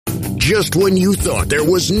just when you thought there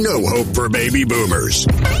was no hope for baby boomers.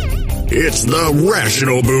 It's the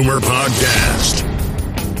Rational Boomer Podcast.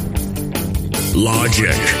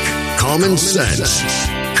 Logic, common sense,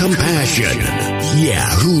 compassion. Yeah,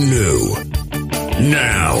 who knew?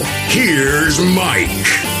 Now, here's Mike.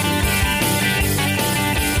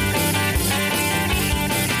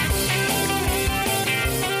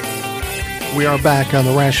 We are back on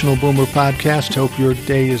the Rational Boomer Podcast. Hope your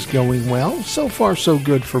day is going well. So far, so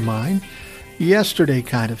good for mine. Yesterday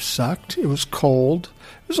kind of sucked. It was cold.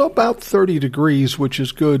 It was about 30 degrees, which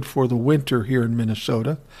is good for the winter here in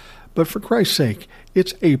Minnesota. But for Christ's sake,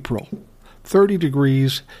 it's April. 30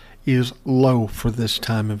 degrees is low for this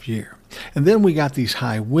time of year. And then we got these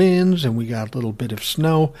high winds and we got a little bit of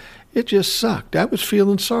snow. It just sucked. I was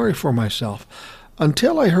feeling sorry for myself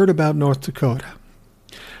until I heard about North Dakota.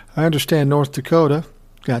 I understand North Dakota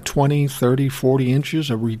got 20, 30, 40 inches,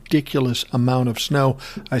 a ridiculous amount of snow.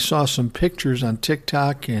 I saw some pictures on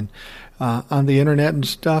TikTok and on the internet and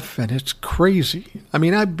stuff, and it's crazy. I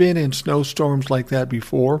mean, I've been in snowstorms like that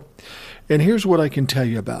before, and here's what I can tell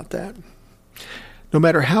you about that. No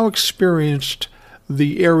matter how experienced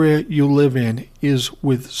the area you live in is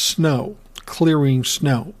with snow, clearing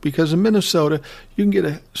snow, because in Minnesota you can get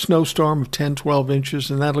a snowstorm of 10, 12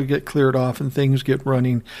 inches and that'll get cleared off and things get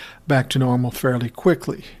running back to normal fairly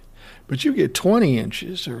quickly. But you get 20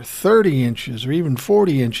 inches or 30 inches or even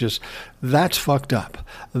 40 inches, that's fucked up.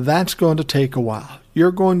 That's going to take a while.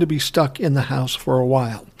 You're going to be stuck in the house for a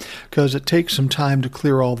while because it takes some time to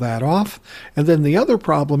clear all that off. And then the other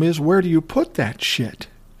problem is, where do you put that shit?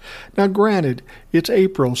 Now, granted, it's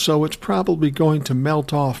April, so it's probably going to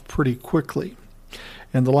melt off pretty quickly.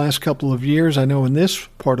 And the last couple of years, I know in this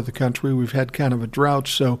part of the country, we've had kind of a drought,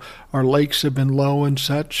 so our lakes have been low and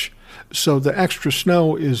such. So the extra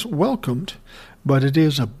snow is welcomed, but it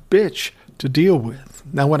is a bitch to deal with.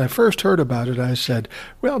 Now, when I first heard about it, I said,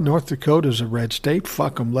 well, North Dakota's a red state.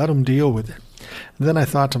 Fuck them. Let them deal with it. And then I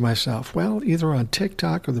thought to myself, well, either on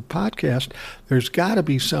TikTok or the podcast, there's got to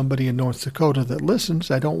be somebody in North Dakota that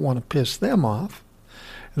listens. I don't want to piss them off.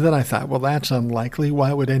 And then I thought, well, that's unlikely.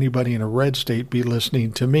 Why would anybody in a red state be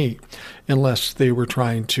listening to me unless they were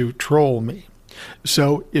trying to troll me?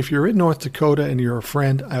 So if you're in North Dakota and you're a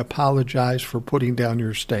friend, I apologize for putting down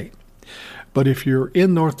your state. But if you're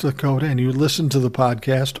in North Dakota and you listen to the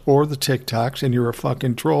podcast or the TikToks and you're a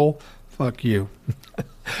fucking troll, fuck you.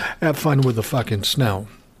 Have fun with the fucking snow.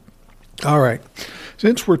 All right.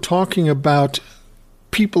 Since we're talking about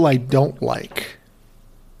people I don't like,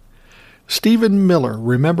 Stephen Miller,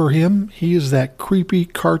 remember him? He is that creepy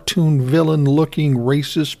cartoon villain-looking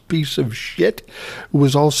racist piece of shit who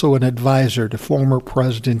was also an advisor to former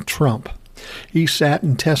President Trump. He sat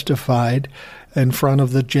and testified in front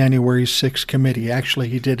of the January 6th committee. Actually,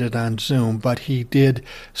 he did it on Zoom, but he did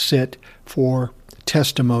sit for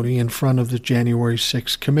testimony in front of the January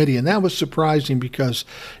 6th committee. And that was surprising because,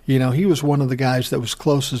 you know, he was one of the guys that was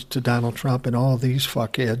closest to Donald Trump, and all these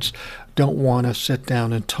fuckheads don't want to sit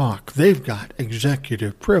down and talk. They've got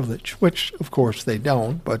executive privilege, which, of course, they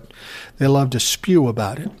don't, but they love to spew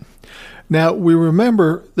about it. Now, we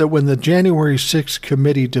remember that when the January 6th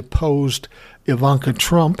committee deposed Ivanka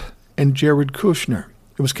Trump and Jared Kushner,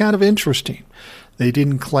 it was kind of interesting. They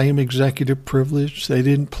didn't claim executive privilege. They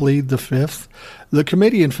didn't plead the fifth. The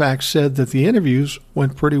committee, in fact, said that the interviews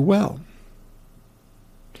went pretty well.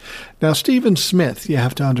 Now, Stephen Smith, you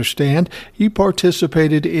have to understand, he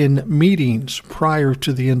participated in meetings prior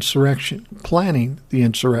to the insurrection, planning the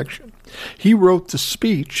insurrection. He wrote the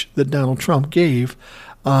speech that Donald Trump gave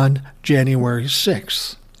on January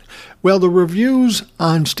 6th. Well, the reviews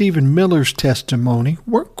on Stephen Miller's testimony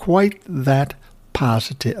weren't quite that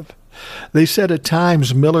positive. They said at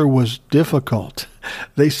times Miller was difficult.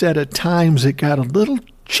 They said at times it got a little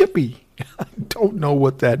chippy. I don't know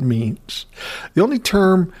what that means. The only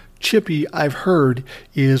term chippy I've heard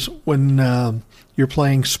is when you're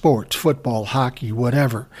playing sports, football, hockey,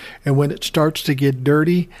 whatever. And when it starts to get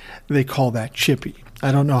dirty, they call that chippy.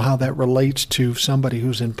 I don't know how that relates to somebody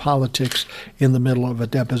who's in politics in the middle of a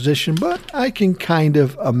deposition, but I can kind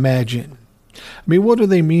of imagine. I mean, what do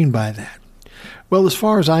they mean by that? Well, as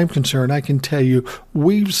far as I'm concerned, I can tell you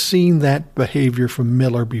we've seen that behavior from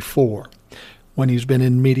Miller before when he's been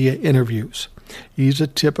in media interviews. He's a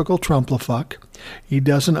typical Trumplafuck. He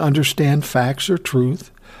doesn't understand facts or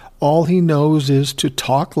truth. All he knows is to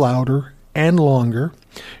talk louder and longer.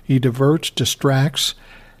 He diverts, distracts,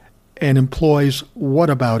 and employs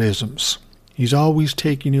whataboutisms. He's always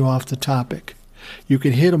taking you off the topic. You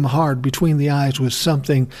can hit him hard between the eyes with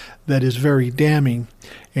something that is very damning,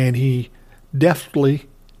 and he deftly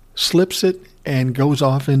slips it and goes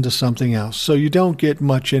off into something else. So you don't get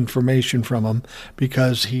much information from him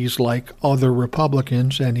because he's like other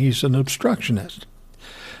Republicans and he's an obstructionist.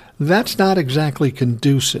 That's not exactly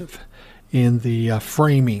conducive in the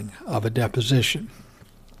framing of a deposition.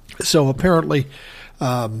 So apparently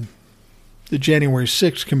the January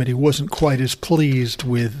 6th committee wasn't quite as pleased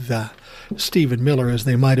with Stephen Miller as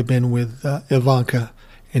they might have been with Ivanka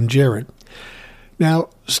and Jared. Now,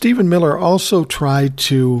 Stephen Miller also tried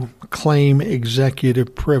to claim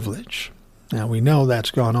executive privilege. Now, we know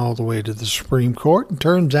that's gone all the way to the Supreme Court, and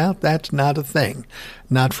turns out that's not a thing.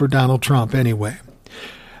 Not for Donald Trump, anyway.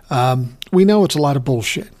 We know it's a lot of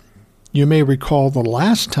bullshit. You may recall the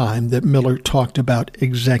last time that Miller talked about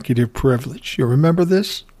executive privilege. You remember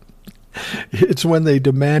this? It's when they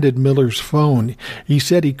demanded Miller's phone. He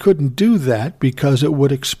said he couldn't do that because it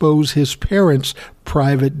would expose his parents'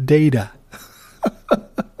 private data.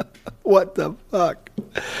 What the fuck?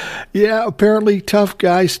 Yeah, apparently tough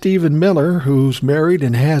guy Stephen Miller, who's married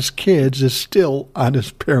and has kids, is still on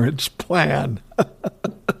his parents' plan.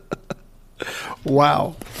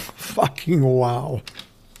 Wow. Fucking wow.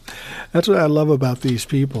 That's what I love about these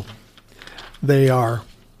people. They are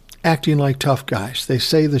acting like tough guys. They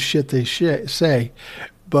say the shit they say,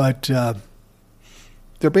 but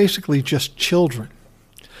they're basically just children.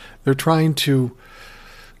 They're trying to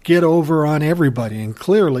get over on everybody, and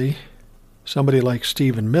clearly somebody like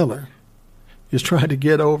Stephen Miller is trying to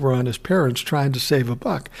get over on his parents, trying to save a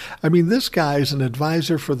buck. I mean, this guy is an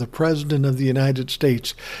advisor for the President of the United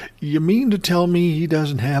States. You mean to tell me he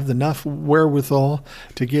doesn't have enough wherewithal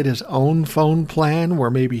to get his own phone plan where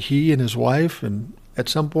maybe he and his wife and at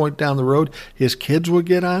some point down the road his kids would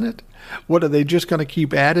get on it? What, are they just going to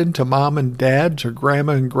keep adding to mom and dad's or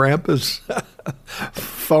grandma and grandpa's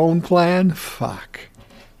phone plan? Fuck.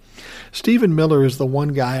 Stephen Miller is the one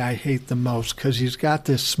guy I hate the most because he's got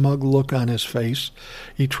this smug look on his face.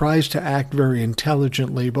 He tries to act very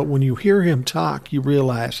intelligently, but when you hear him talk, you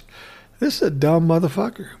realize this is a dumb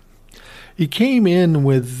motherfucker. He came in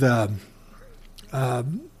with the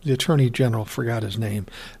Attorney General, forgot his name,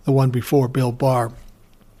 the one before Bill Barr,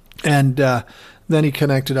 and then he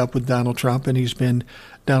connected up with Donald Trump, and he's been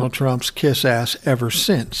Donald Trump's kiss ass ever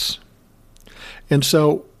since. And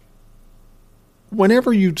so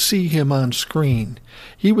whenever you'd see him on screen,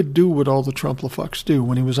 he would do what all the Trump-la-fucks do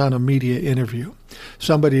when he was on a media interview.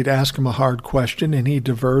 Somebody'd ask him a hard question, and he'd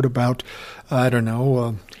divert about,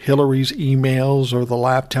 Hillary's emails or the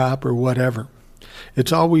laptop or whatever.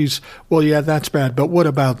 It's always, well, yeah, that's bad, but what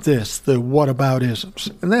about this? The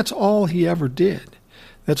whataboutisms. And that's all he ever did.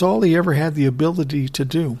 That's all he ever had the ability to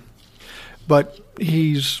do. But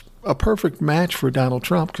he's a perfect match for Donald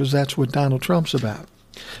Trump because that's what Donald Trump's about.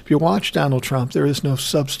 If you watch Donald Trump, there is no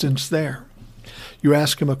substance there. You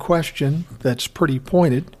ask him a question that's pretty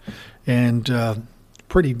pointed and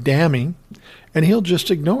pretty damning, and he'll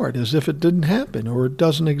just ignore it as if it didn't happen or it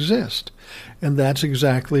doesn't exist. And that's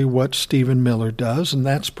exactly what Stephen Miller does, and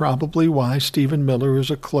that's probably why Stephen Miller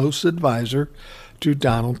is a close advisor to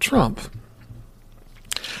Donald Trump.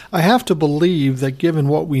 I have to believe that given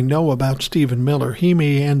what we know about Stephen Miller, he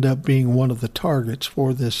may end up being one of the targets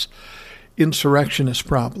for this insurrectionist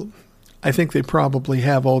problem. I think they probably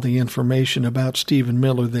have all the information about Stephen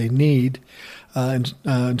Miller they need,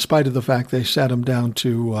 in spite of the fact they sat him down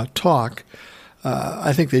to talk.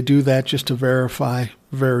 I think they do that just to verify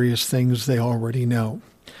various things they already know.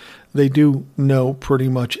 They do know pretty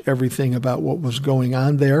much everything about what was going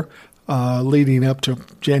on there leading up to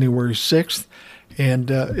January 6th,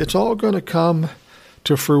 and it's all going to come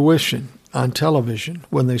to fruition on television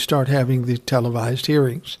when they start having the televised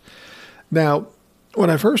hearings. Now, when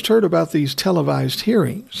I first heard about these televised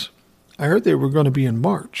hearings, I heard they were going to be in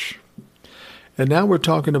March. And now we're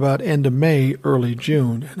talking about end of May, early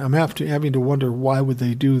June. And I'm having to wonder, why would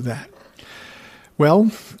they do that?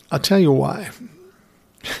 Well, I'll tell you why.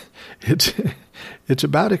 It's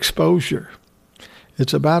about exposure.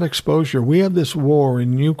 It's about exposure. We have this war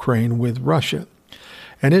in Ukraine with Russia,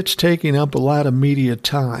 and it's taking up a lot of media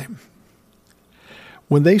time.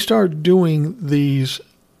 When they start doing these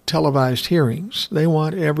televised hearings, they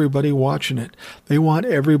want everybody watching it. They want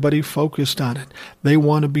everybody focused on it. They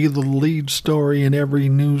want to be the lead story in every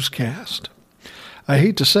newscast. I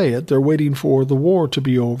hate to say it, they're waiting for the war to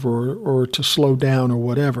be over or to slow down or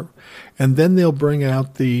whatever. And then they'll bring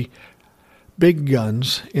out the big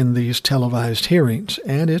guns in these televised hearings.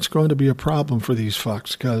 And it's going to be a problem for these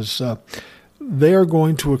fucks because they are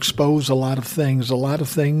going to expose a lot of things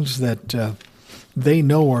that they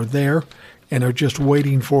know are there and are just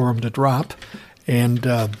waiting for them to drop, and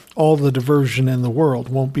all the diversion in the world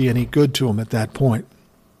won't be any good to them at that point.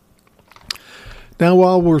 Now,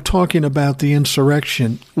 while we're talking about the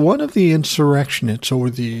insurrection, one of the insurrectionists,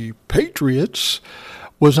 or the patriots,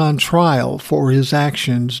 was on trial for his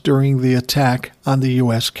actions during the attack on the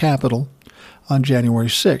U.S. Capitol on January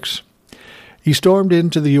 6th. He stormed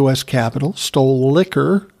into the U.S. Capitol, stole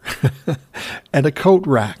liquor and a coat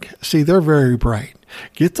rack. See, they're very bright.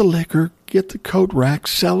 Get the liquor, get the coat rack,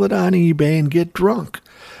 sell it on eBay, and get drunk.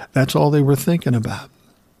 That's all they were thinking about.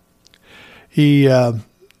 He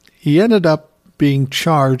ended up being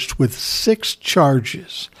charged with 6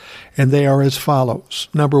 charges, and they are as follows.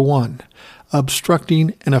 Number 1,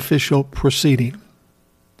 obstructing an official proceeding.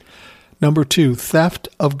 Number 2, theft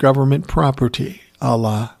of government property, a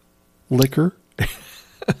la liquor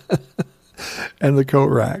and the coat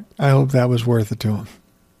rack. I hope that was worth it to him.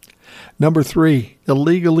 Number 3,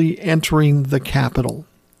 illegally entering the Capitol.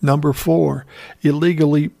 Number 4,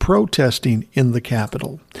 illegally protesting in the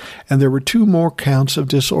Capitol. And there were 2 more counts of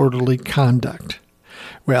disorderly conduct.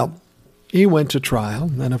 Well, he went to trial,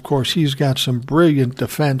 and of course he's got some brilliant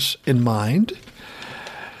defense in mind.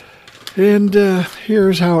 And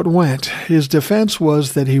here's how it went. His defense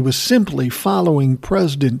was that he was simply following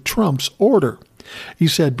President Trump's order. He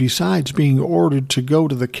said, besides being ordered to go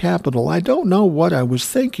to the Capitol, I don't know what I was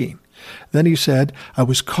thinking. Then he said, I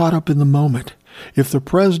was caught up in the moment. If the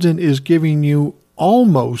president is giving you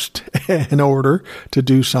almost an order to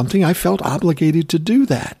do something, I felt obligated to do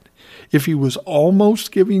that. If he was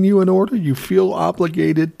almost giving you an order, you feel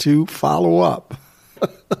obligated to follow up.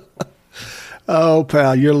 Oh,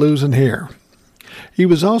 pal, you're losing here. He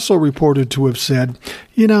was also reported to have said,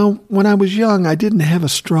 when I was young, I didn't have a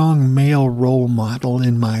strong male role model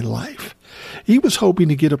in my life. He was hoping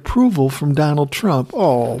to get approval from Donald Trump.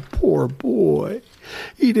 Oh, poor boy.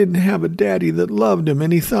 He didn't have a daddy that loved him,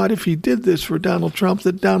 and he thought if he did this for Donald Trump,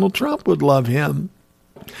 that Donald Trump would love him.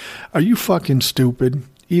 Are you fucking stupid?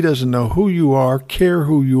 He doesn't know who you are, care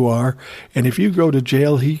who you are, and if you go to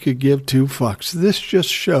jail, he could give 2 fucks. This just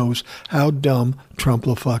shows how dumb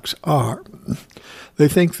Trump-la-fucks are. They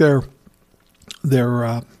think they're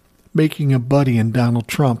making a buddy in Donald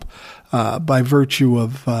Trump by virtue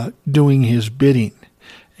of doing his bidding,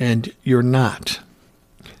 and you're not.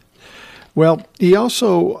 Well, he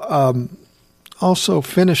also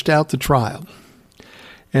finished out the trial,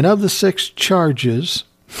 and of the 6 charges,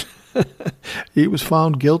 he was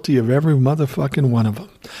found guilty of every motherfucking one of them.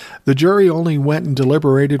 The jury only went and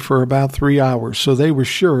deliberated for about 3 hours, so they were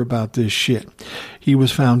sure about this shit. He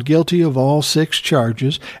was found guilty of all 6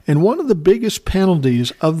 charges, and one of the biggest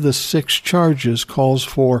penalties of the 6 charges calls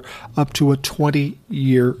for up to a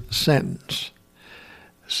 20-year sentence.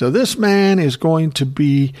 So this man is going to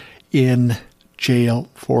be in jail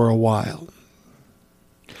for a while.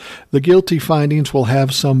 The guilty findings will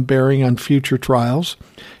have some bearing on future trials.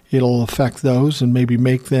 It'll affect those and maybe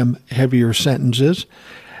make them heavier sentences.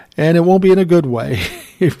 And it won't be in a good way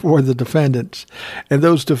for the defendants. And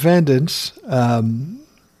those defendants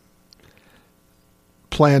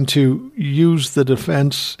plan to use the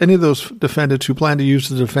defense, any of those defendants who plan to use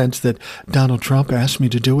the defense that Donald Trump asked me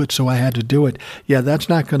to do it, so I had to do it. Yeah, that's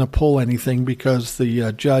not going to pull anything because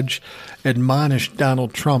the judge admonished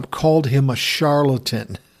Donald Trump, called him a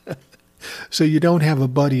charlatan. So you don't have a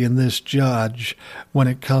buddy in this judge when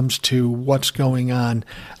it comes to what's going on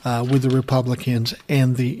with the Republicans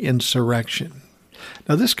and the insurrection.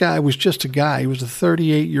 Now, this guy was just a guy. He was a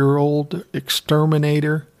 38-year-old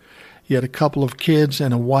exterminator. He had a couple of kids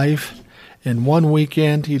and a wife. And one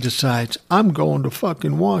weekend, he decides, I'm going to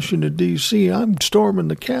fucking Washington, D.C. I'm storming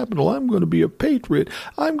the Capitol. I'm going to be a patriot.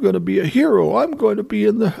 I'm going to be a hero. I'm going to be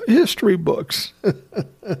in the history books.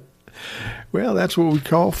 Well, that's what we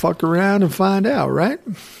call fuck around and find out, right?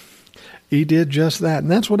 He did just that.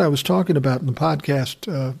 And that's what I was talking about in the podcast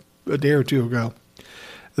a day or 2 ago.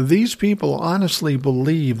 These people honestly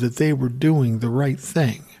believe that they were doing the right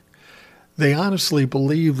thing. They honestly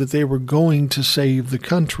believe that they were going to save the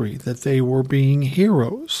country, that they were being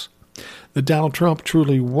heroes, that Donald Trump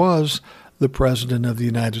truly was the president of the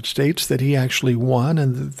United States, that he actually won,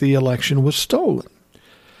 and that the election was stolen.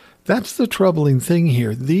 That's the troubling thing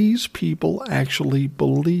here. These people actually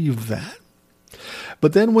believe that.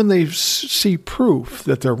 But then when they see proof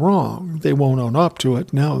that they're wrong, they won't own up to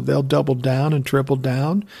it. No, they'll double down and triple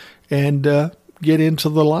down and get into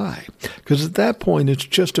the lie. Because at that point, it's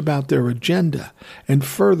just about their agenda and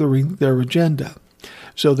furthering their agenda.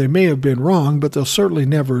 So they may have been wrong, but they'll certainly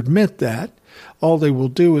never admit that. All they will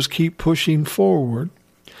do is keep pushing forward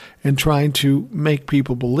and trying to make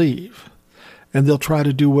people believe. And they'll try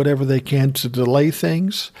to do whatever they can to delay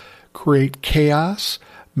things, create chaos,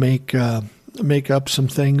 make up some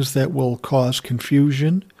things that will cause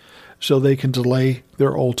confusion so they can delay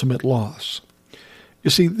their ultimate loss. You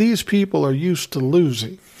see, these people are used to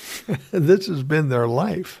losing. This has been their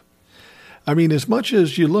life. I mean, as much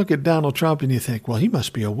as you look at Donald Trump and you think, well, he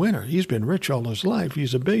must be a winner. He's been rich all his life.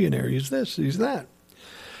 He's a billionaire. He's this, he's that.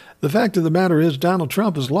 The fact of the matter is Donald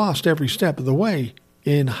Trump has lost every step of the way.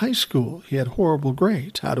 In high school, he had horrible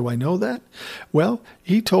grades. How do I know that? Well,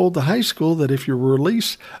 he told the high school that if you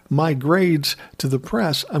release my grades to the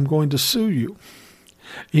press, I'm going to sue you.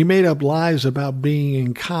 He made up lies about being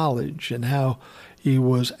in college and how he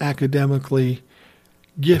was academically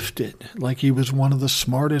gifted, like he was one of the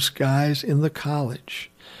smartest guys in the college.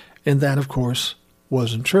 And that, of course,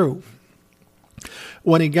 wasn't true.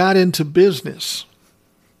 When he got into business,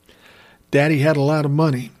 Daddy had a lot of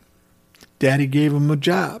money. Daddy gave him a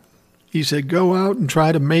job. He said, go out and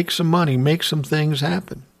try to make some money, make some things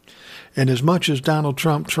happen. And as much as Donald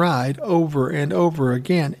Trump tried over and over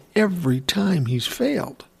again, every time he's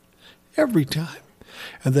failed. Every time.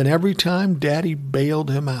 And then every time, Daddy bailed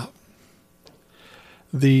him out.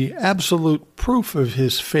 The absolute proof of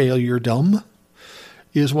his failuredom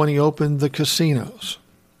is when he opened the casinos.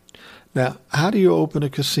 Now, how do you open a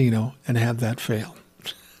casino and have that fail?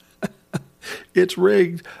 It's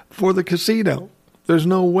rigged for the casino. There's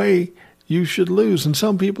no way you should lose. And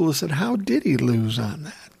some people have said, how did he lose on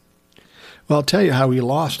that? Well, I'll tell you how he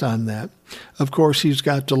lost on that. Of course, he's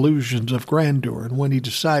got delusions of grandeur. And when he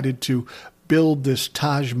decided to build this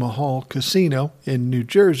Taj Mahal casino in New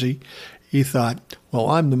Jersey, he thought, well,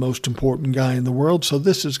 I'm the most important guy in the world, so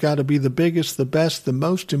this has got to be the biggest, the best, the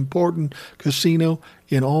most important casino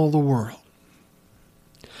in all the world.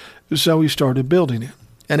 So he started building it.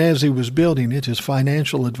 And as he was building it, his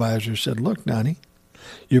financial advisor said, look, Donnie,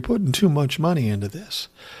 you're putting too much money into this.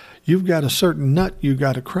 You've got a certain nut you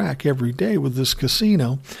got to crack every day with this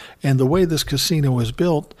casino. And the way this casino is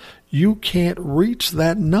built, you can't reach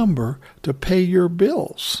that number to pay your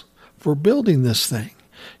bills for building this thing.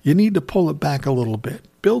 You need to pull it back a little bit.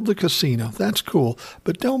 Build the casino. That's cool.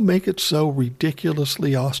 But don't make it so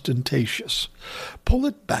ridiculously ostentatious. Pull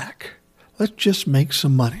it back. Let's just make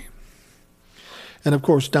some money. And, of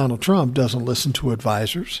course, Donald Trump doesn't listen to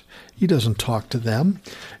advisors. He doesn't talk to them.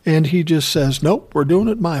 And he just says, nope, we're doing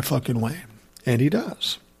it my fucking way. And he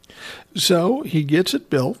does. So he gets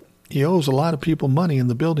it built. He owes a lot of people money in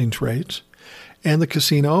the building trades. And the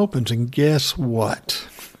casino opens. And guess what?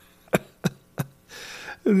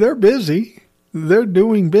 They're busy. They're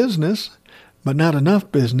doing business, but not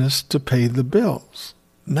enough business to pay the bills.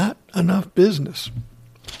 Not enough business.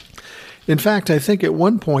 In fact, I think at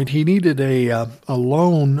one point he needed a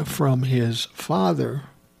loan from his father.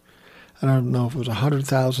 I don't know if it was $100,000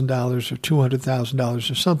 or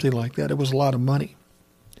 $200,000 or something like that. It was a lot of money.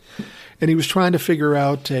 And he was trying to figure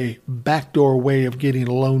out a backdoor way of getting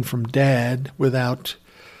a loan from Dad without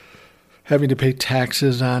having to pay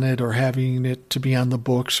taxes on it or having it to be on the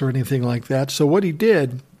books or anything like that. So what he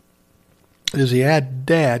did is he had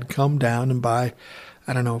Dad come down and buy,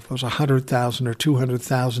 I don't know if it was $100,000 or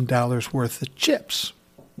 $200,000 worth of chips.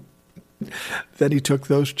 Then he took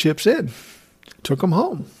those chips in, took them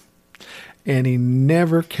home, and he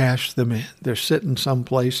never cashed them in. They're sitting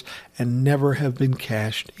someplace and never have been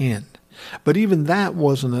cashed in. But even that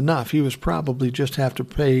wasn't enough. He was probably just have to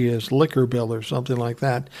pay his liquor bill or something like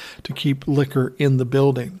that to keep liquor in the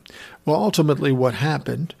building. Well, ultimately what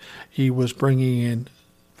happened, he was bringing in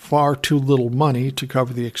far too little money to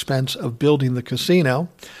cover the expense of building the casino.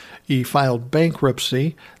 He filed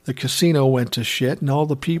bankruptcy. The casino went to shit, and all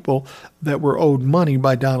the people that were owed money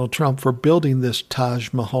by Donald Trump for building this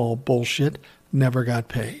Taj Mahal bullshit never got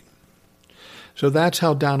paid. So that's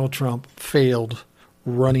how Donald Trump failed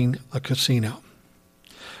running a casino.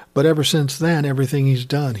 But ever since then, everything he's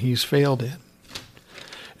done, he's failed in.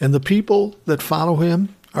 And the people that follow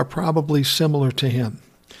him are probably similar to him.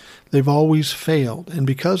 They've always failed. And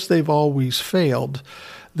because they've always failed,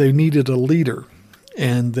 they needed a leader.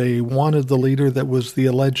 And they wanted the leader that was the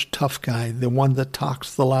alleged tough guy, the one that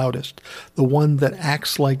talks the loudest, the one that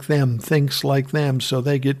acts like them, thinks like them, so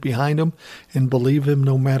they get behind him and believe him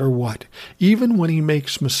no matter what. Even when he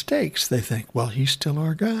makes mistakes, they think, well, he's still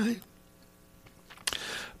our guy.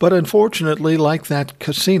 But unfortunately, like that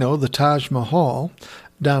casino, the Taj Mahal,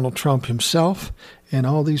 Donald Trump himself and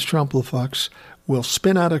all these Trump-la-fucks will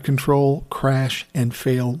spin out of control, crash, and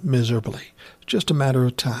fail miserably. It's just a matter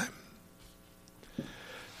of time.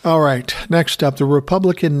 All right, next up, the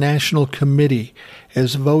Republican National Committee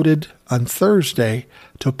has voted on Thursday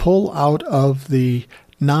to pull out of the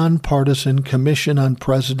Nonpartisan Commission on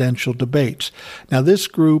Presidential Debates. Now, this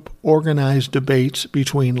group organized debates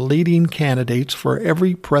between leading candidates for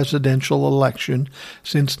every presidential election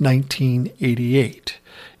since 1988.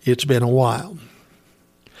 It's been a while.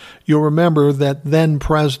 You'll remember that then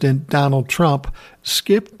President Donald Trump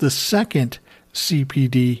skipped the second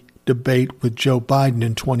CPD debate with Joe Biden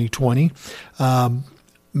in 2020,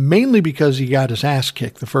 mainly because he got his ass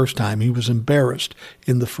kicked the first time. He was embarrassed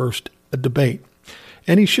in the first debate.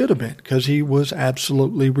 And he should have been, because he was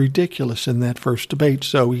absolutely ridiculous in that first debate.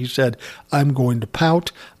 So he said, I'm going to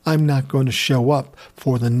pout. I'm not going to show up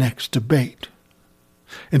for the next debate.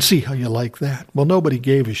 And see how you like that. Well, nobody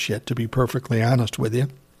gave a shit, to be perfectly honest with you.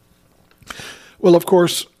 Well, of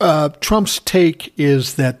course, Trump's take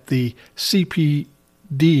is that the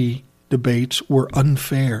CPD debates were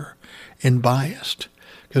unfair and biased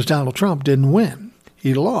because Donald Trump didn't win.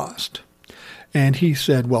 He lost. And he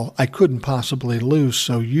said, well, I couldn't possibly lose,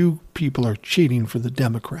 so you people are cheating for the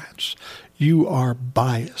Democrats. You are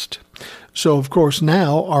biased. So, of course,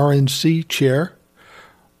 now RNC chair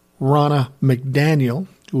Ronna McDaniel,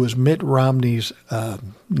 who was Mitt Romney's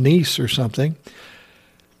niece or something,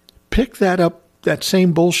 picked that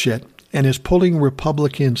same bullshit, and is pulling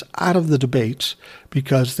Republicans out of the debates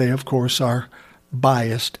because they, of course, are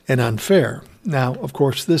biased and unfair. Now, of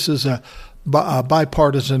course, this is a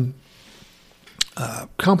bipartisan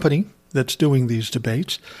company that's doing these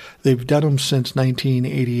debates. They've done them since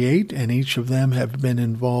 1988, and each of them have been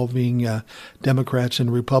involving Democrats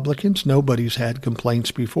and Republicans. Nobody's had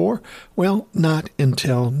complaints before. Well, not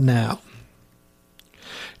until now.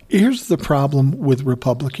 Here's the problem with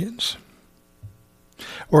Republicans,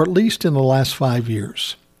 or at least in the last 5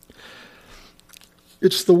 years.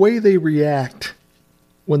 It's the way they react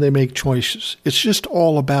when they make choices. It's just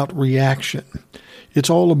all about reaction. It's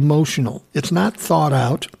all emotional. It's not thought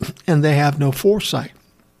out, and they have no foresight.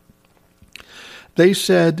 They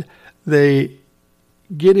said they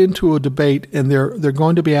get into a debate, and they're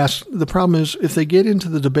going to be asked. The problem is, if they get into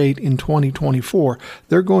the debate in 2024,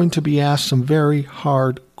 they're going to be asked some very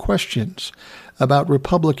hard questions about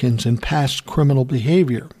Republicans and past criminal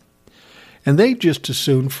behavior. And they just as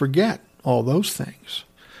soon forget all those things.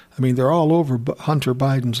 I mean, they're all over Hunter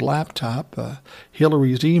Biden's laptop,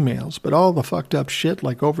 Hillary's emails, but all the fucked up shit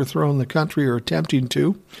like overthrowing the country or attempting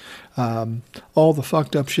to, all the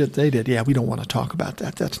fucked up shit they did. Yeah, we don't want to talk about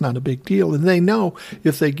that. That's not a big deal. And they know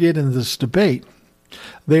if they get in this debate,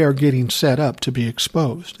 they are getting set up to be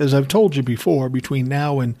exposed. As I've told you before, between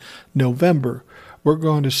now and November, we're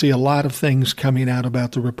going to see a lot of things coming out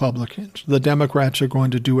about the Republicans. The Democrats are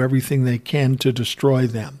going to do everything they can to destroy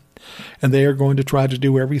them. And they are going to try to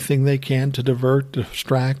do everything they can to divert,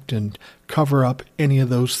 distract, and cover up any of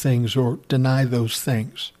those things or deny those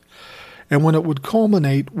things. And when it would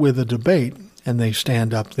culminate with a debate, and they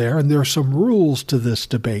stand up there, and there are some rules to this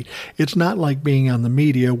debate. It's not like being on the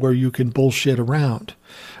media where you can bullshit around.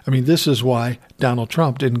 I mean, this is why Donald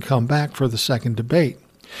Trump didn't come back for the second debate.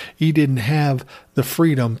 He didn't have the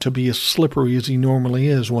freedom to be as slippery as he normally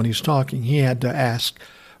is when he's talking. He had to ask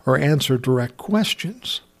or answer direct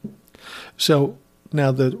questions. So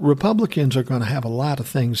now the Republicans are going to have a lot of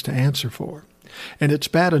things to answer for. And it's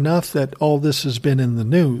bad enough that all this has been in the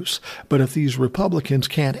news. But if these Republicans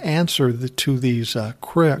can't answer to these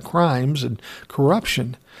crimes and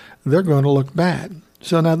corruption, they're going to look bad.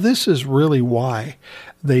 So now this is really why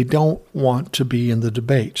they don't want to be in the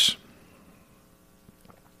debates.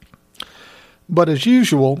 But as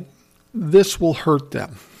usual, this will hurt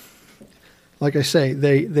them. Like I say,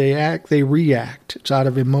 they react. It's out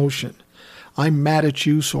of emotion. I'm mad at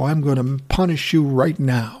you, so I'm going to punish you right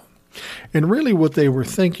now. And really what they were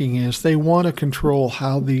thinking is they want to control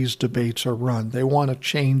how these debates are run. They want to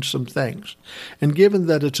change some things. And given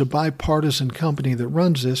that it's a bipartisan company that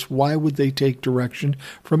runs this, why would they take direction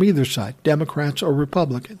from either side, Democrats or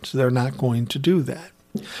Republicans? They're not going to do that.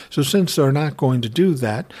 So since they're not going to do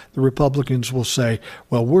that, the Republicans will say,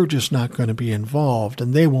 well, we're just not going to be involved,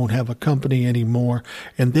 and they won't have a company anymore,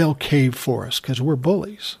 and they'll cave for us because we're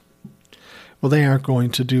bullies. Well, they aren't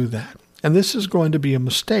going to do that. And this is going to be a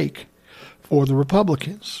mistake for the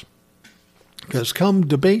Republicans. Because come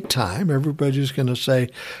debate time, everybody's going to say,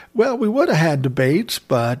 well, we would have had debates,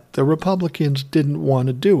 but the Republicans didn't want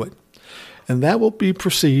to do it. And that will be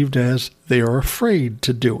perceived as they are afraid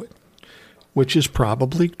to do it, which is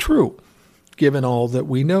probably true, given all that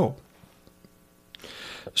we know.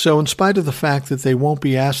 So in spite of the fact that they won't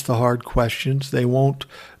be asked the hard questions, they won't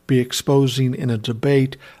be exposing in a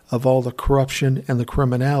debate of all the corruption and the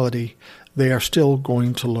criminality, they are still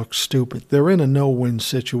going to look stupid. They're in a no-win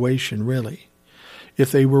situation, really.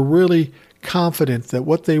 If they were really confident that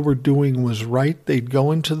what they were doing was right, they'd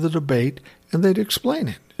go into the debate and they'd explain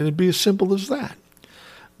it. It'd be as simple as that.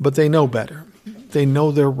 But they know better. They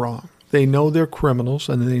know they're wrong. They know they're criminals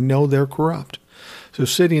and they know they're corrupt. So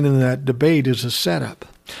sitting in that debate is a setup.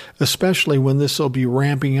 especially when this will be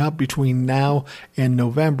ramping up between now and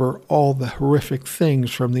November, all the horrific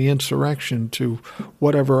things from the insurrection to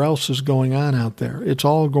whatever else is going on out there. It's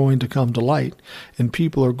all going to come to light, and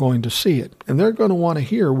people are going to see it, and they're going to want to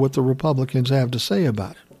hear what the Republicans have to say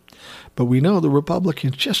about it. But we know the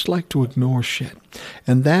Republicans just like to ignore shit,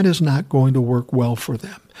 and that is not going to work well for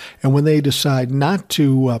them. And when they decide not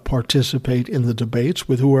to participate in the debates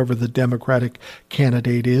with whoever the Democratic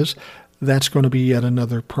candidate is, that's going to be yet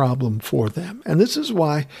another problem for them. And this is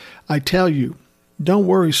why I tell you, don't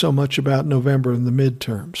worry so much about November and the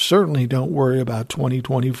midterms. Certainly don't worry about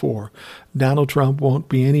 2024. Donald Trump won't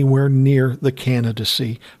be anywhere near the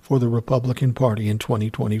candidacy for the Republican Party in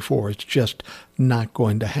 2024. It's just not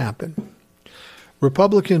going to happen.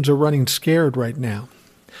 Republicans are running scared right now.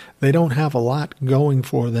 They don't have a lot going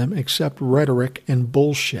for them except rhetoric and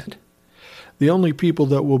bullshit. The only people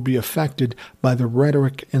that will be affected by the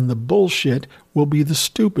rhetoric and the bullshit will be the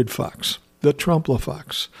stupid fucks, the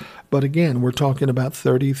Trumplafucks. But again, we're talking about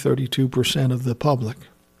 32% of the public.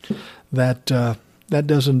 That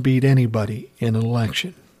doesn't beat anybody in an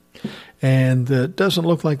election. And it doesn't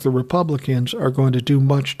look like the Republicans are going to do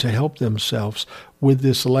much to help themselves with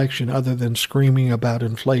this election other than screaming about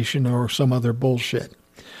inflation or some other bullshit.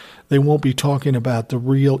 They won't be talking about the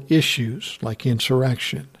real issues like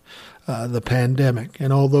insurrection, the pandemic,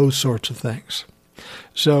 and all those sorts of things.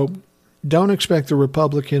 So don't expect the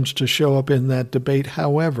Republicans to show up in that debate.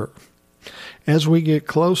 However, as we get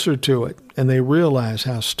closer to it and they realize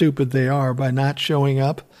how stupid they are by not showing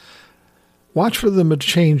up, watch for them to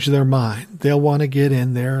change their mind. They'll want to get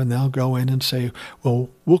in there and they'll go in and say, well,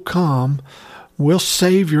 we'll come, we'll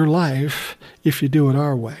save your life if you do it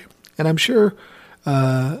our way. And I'm sure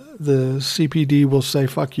the CPD will say,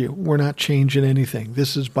 fuck you, we're not changing anything.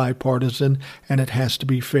 This is bipartisan and it has to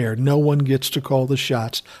be fair. No one gets to call the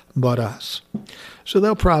shots but us. So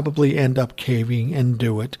they'll probably end up caving and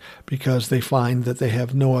do it because they find that they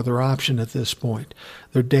have no other option at this point.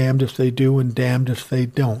 They're damned if they do and damned if they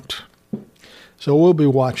don't. So we'll be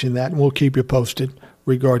watching that and we'll keep you posted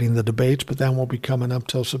regarding the debates, but that won't be coming up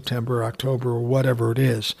till September, October, or whatever it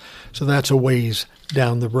is. So that's a ways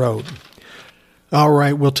down the road. All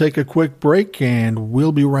right, we'll take a quick break and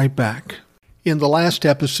we'll be right back. In the last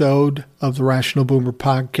episode of the Rational Boomer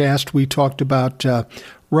podcast, we talked about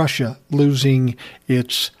Russia losing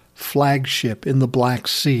its flagship in the Black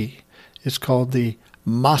Sea. It's called the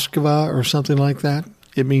Moskva or something like that.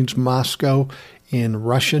 It means Moscow in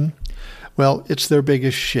Russian. Well, it's their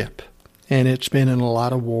biggest ship, and it's been in a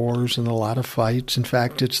lot of wars and a lot of fights. In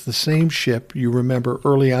fact, it's the same ship you remember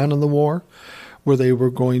early on in the war where they were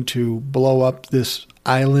going to blow up this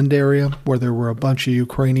island area where there were a bunch of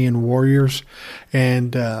Ukrainian warriors,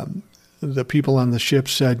 and the people on the ship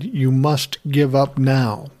said, you must give up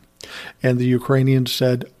now. And the Ukrainians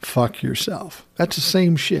said, fuck yourself. That's the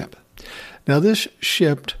same ship. Now, this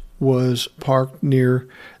ship was parked near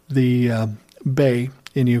the bay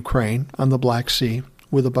in Ukraine on the Black Sea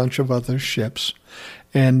with a bunch of other ships.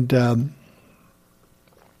 And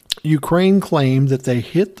Ukraine claimed that they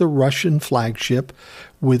hit the Russian flagship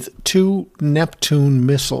with 2 Neptune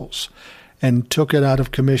missiles and took it out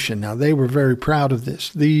of commission. Now, they were very proud of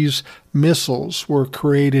this. These missiles were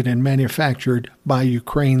created and manufactured by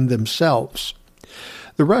Ukraine themselves.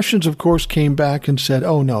 The Russians, of course, came back and said,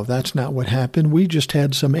 oh, no, that's not what happened. We just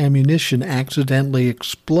had some ammunition accidentally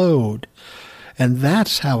explode. And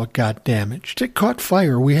that's how it got damaged. It caught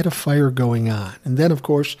fire. We had a fire going on. And then, of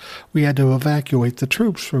course, we had to evacuate the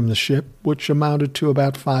troops from the ship, which amounted to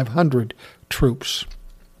about 500 troops.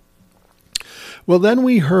 Well, then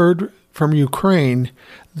we heard from Ukraine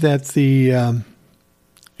that the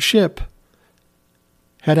ship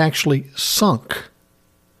had actually sunk.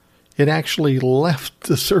 It actually left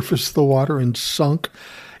the surface of the water and sunk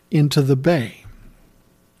into the bay.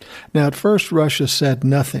 Now, at first, Russia said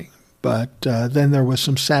nothing. But then there was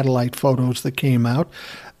some satellite photos that came out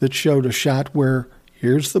that showed a shot where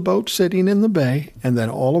here's the boat sitting in the bay, and then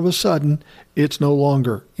all of a sudden, it's no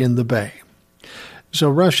longer in the bay. So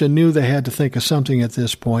Russia knew they had to think of something at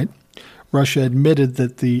this point. Russia admitted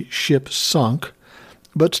that the ship sunk,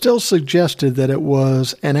 but still suggested that it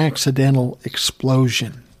was an accidental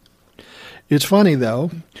explosion. It's funny, though.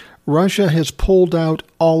 Russia has pulled out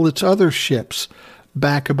all its other ships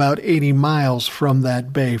back about 80 miles from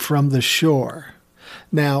that bay, from the shore.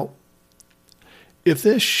 Now, if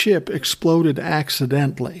this ship exploded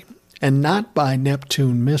accidentally and not by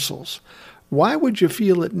Neptune missiles, why would you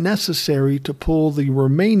feel it necessary to pull the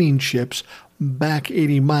remaining ships back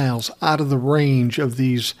 80 miles out of the range of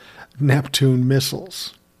these Neptune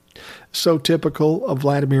missiles? So typical of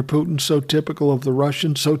Vladimir Putin, so typical of the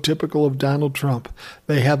Russians, so typical of Donald Trump.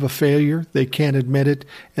 They have a failure, they can't admit it,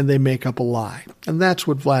 and they make up a lie. And that's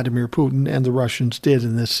what Vladimir Putin and the Russians did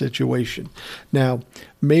in this situation. Now,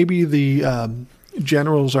 maybe the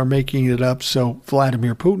generals are making it up so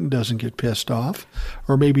Vladimir Putin doesn't get pissed off,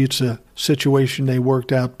 or maybe it's a situation they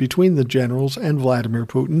worked out between the generals and Vladimir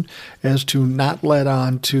Putin as to not let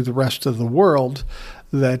on to the rest of the world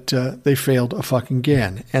that they failed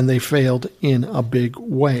again, and they failed in a big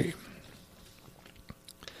way.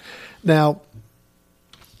 Now,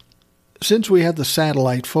 since we had the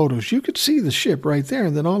satellite photos, you could see the ship right there,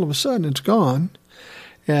 and then all of a sudden it's gone.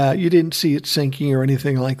 You didn't see it sinking or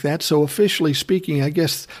anything like that. So officially speaking, I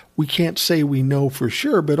guess we can't say we know for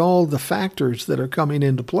sure, but all the factors that are coming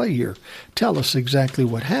into play here tell us exactly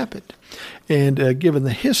what happened. And given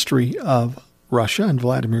the history of Russia and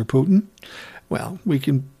Vladimir Putin, well, we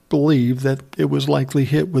can believe that it was likely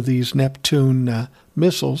hit with these Neptune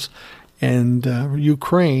missiles, and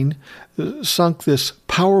Ukraine sunk this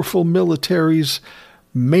powerful military's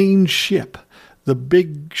main ship, the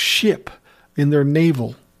big ship in their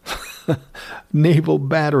naval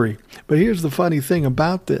battery. But here's the funny thing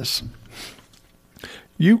about this.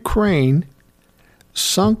 Ukraine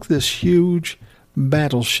sunk this huge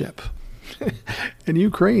battleship, and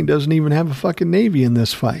Ukraine doesn't even have a fucking navy in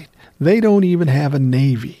this fight. They don't even have a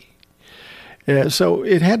navy. So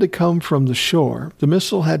it had to come from the shore. The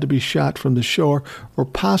missile had to be shot from the shore, or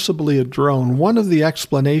possibly a drone. One of the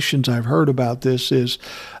explanations I've heard about this is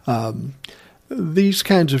these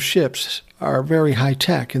kinds of ships are very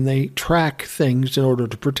high-tech, and they track things in order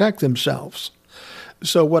to protect themselves.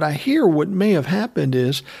 So what I hear what may have happened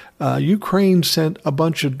is Ukraine sent a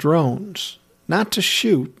bunch of drones, not to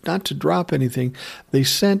shoot, not to drop anything. They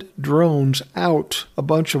sent drones out, a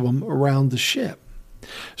bunch of them, around the ship.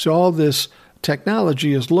 So all this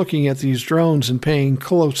technology is looking at these drones and paying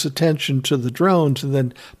close attention to the drones, and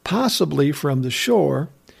then possibly from the shore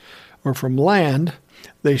or from land,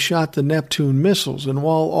 they shot the Neptune missiles. And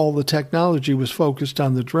while all the technology was focused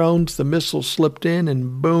on the drones, the missiles slipped in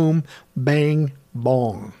and boom, bang,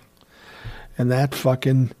 bong. And that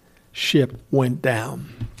fucking ship went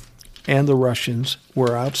down. And the Russians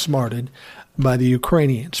were outsmarted by the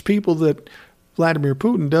Ukrainians, people that Vladimir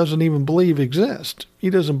Putin doesn't even believe exist. He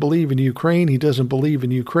doesn't believe in Ukraine. He doesn't believe in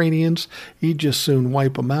Ukrainians. He'd just soon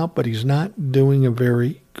wipe them out, but he's not doing a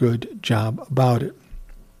very good job about it.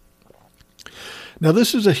 Now,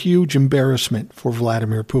 this is a huge embarrassment for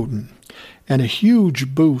Vladimir Putin and a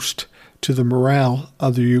huge boost to the morale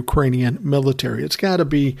of the Ukrainian military. It's got to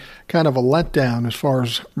be kind of a letdown as far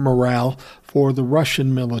as morale for the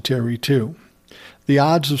Russian military, too. The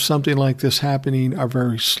odds of something like this happening are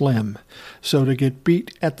very slim. So to get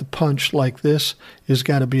beat at the punch like this has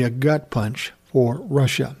got to be a gut punch for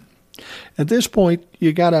Russia. At this point,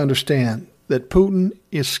 you got to understand that Putin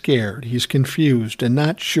is scared. He's confused and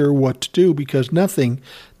not sure what to do because nothing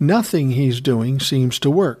he's doing seems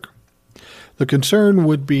to work. The concern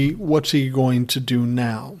would be, what's he going to do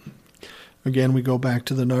now? Again, we go back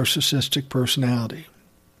to the narcissistic personality.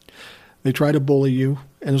 They try to bully you,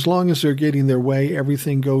 and as long as they're getting their way,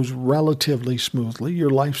 everything goes relatively smoothly.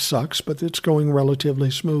 Your life sucks, but it's going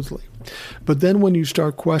relatively smoothly. But then when you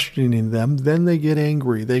start questioning them, then they get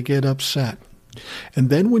angry, they get upset. And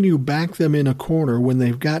then when you back them in a corner, when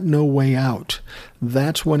they've got no way out,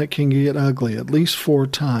 that's when it can get ugly, at least for a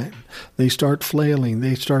time. They start flailing,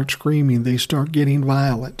 they start screaming, they start getting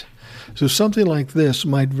violent. So something like this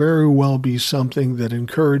might very well be something that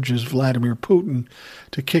encourages Vladimir Putin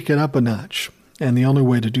to kick it up a notch. And the only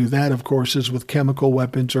way to do that, of course, is with chemical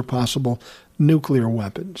weapons or possible nuclear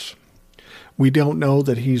weapons. We don't know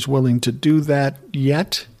that he's willing to do that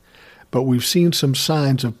yet, but we've seen some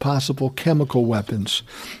signs of possible chemical weapons.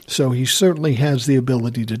 So he certainly has the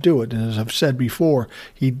ability to do it. And as I've said before,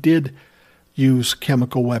 he did use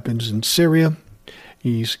chemical weapons in Syria.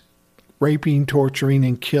 He's raping, torturing,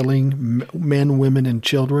 and killing men, women, and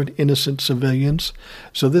children, innocent civilians.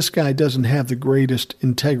 So this guy doesn't have the greatest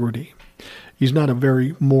integrity. He's not a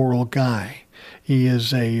very moral guy. He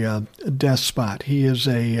is a despot. He is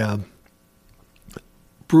a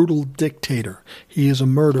brutal dictator. He is a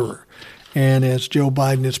murderer. And as Joe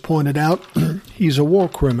Biden has pointed out, he's a war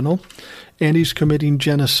criminal, and he's committing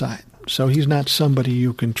genocide. So he's not somebody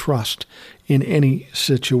you can trust in any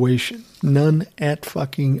situation. None at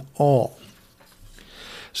fucking all.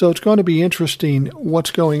 So it's going to be interesting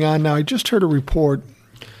what's going on. Now, I just heard a report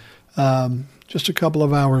just a couple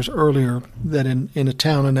of hours earlier that in a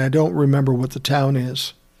town, and I don't remember what the town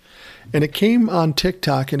is, and it came on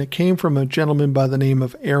TikTok, and it came from a gentleman by the name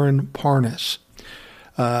of Aaron Parnas.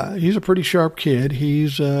 He's a pretty sharp kid.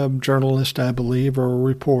 He's a journalist, I believe, or a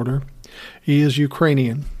reporter. He is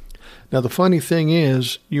Ukrainian. Now, the funny thing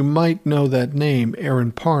is, you might know that name,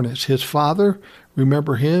 Aaron Parnas. His father,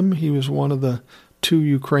 remember him? He was one of the 2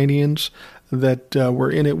 Ukrainians that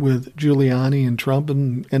were in it with Giuliani and Trump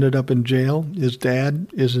and ended up in jail. His dad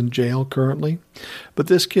is in jail currently. But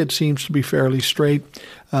this kid seems to be fairly straight.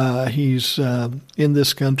 He's in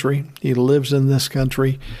this country. He lives in this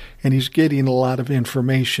country. And he's getting a lot of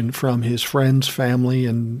information from his friends, family,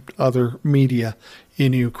 and other media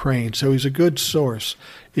in Ukraine. So he's a good source.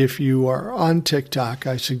 If you are on TikTok,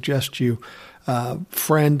 I suggest you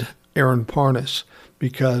friend Aaron Parnas,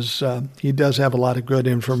 because he does have a lot of good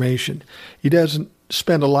information. He doesn't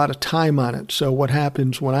spend a lot of time on it. So what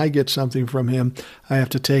happens when I get something from him, I have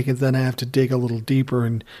to take it, then I have to dig a little deeper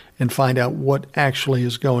and find out what actually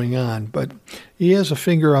is going on. But he has a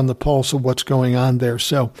finger on the pulse of what's going on there.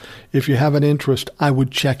 So if you have an interest, I would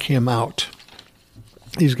check him out.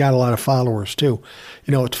 He's got a lot of followers, too.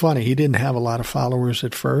 You know, it's funny. He didn't have a lot of followers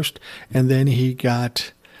at first, and then he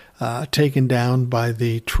got taken down by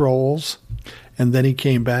the trolls, and then he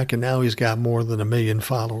came back, and now he's got more than 1 million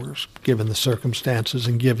followers, given the circumstances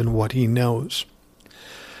and given what he knows.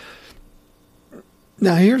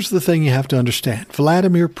 Now, here's the thing you have to understand.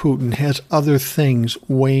 Vladimir Putin has other things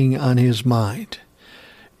weighing on his mind.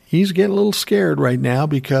 He's getting a little scared right now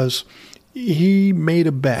because he made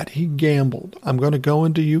a bet. He gambled. I'm going to go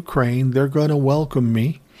into Ukraine. They're going to welcome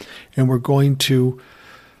me, and we're going to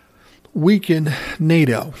weaken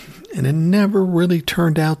NATO. And it never really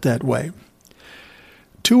turned out that way.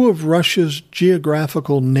 2 of Russia's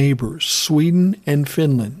geographical neighbors, Sweden and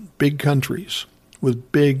Finland, big countries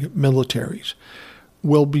with big militaries,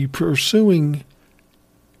 will be pursuing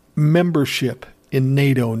membership in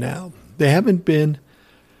NATO now. They haven't been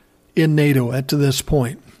in NATO up to this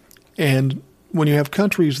point. And when you have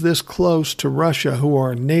countries this close to Russia who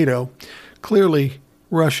are in NATO, clearly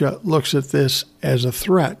Russia looks at this as a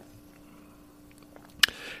threat.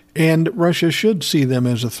 And Russia should see them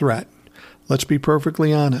as a threat. Let's be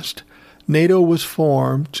perfectly honest. NATO was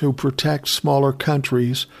formed to protect smaller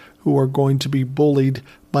countries who are going to be bullied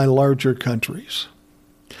by larger countries.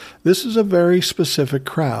 This is a very specific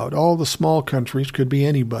crowd. All the small countries could be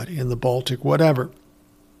anybody in the Baltic, whatever.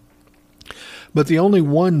 But the only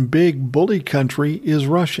one big bully country is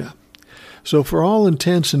Russia. So for all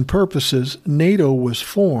intents and purposes, NATO was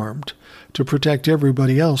formed to protect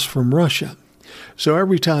everybody else from Russia. So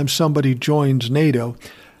every time somebody joins NATO,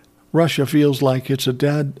 Russia feels like it's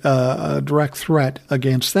a direct threat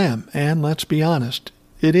against them. And let's be honest,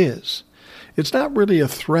 it is. It's not really a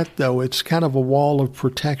threat, though. It's kind of a wall of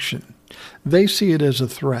protection. They see it as a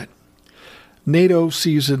threat. NATO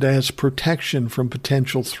sees it as protection from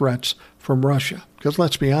potential threats from Russia. Because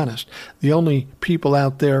let's be honest, the only people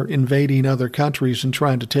out there invading other countries and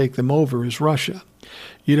trying to take them over is Russia.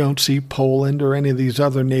 You don't see Poland or any of these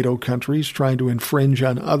other NATO countries trying to infringe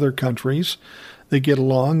on other countries. They get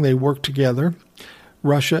along, they work together.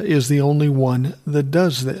 Russia is the only one that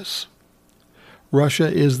does this.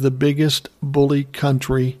 Russia is the biggest bully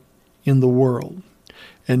country in the world,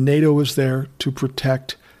 and NATO is there to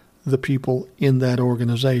protect the people in that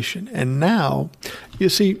organization. And now, you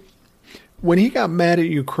see, when he got mad at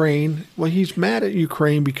Ukraine, well, he's mad at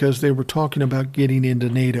Ukraine because they were talking about getting into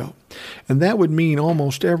NATO. And that would mean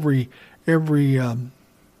almost every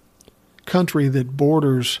country that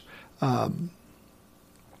borders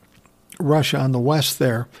Russia on the west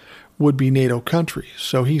there would be NATO countries.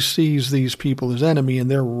 So he sees these people as enemy, and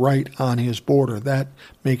they're right on his border. That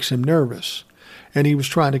makes him nervous. And he was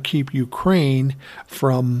trying to keep Ukraine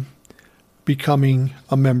from becoming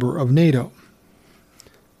a member of NATO.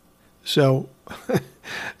 So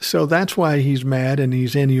that's why he's mad, and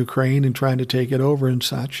he's in Ukraine and trying to take it over and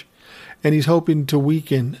such. And he's hoping to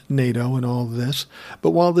weaken NATO and all of this.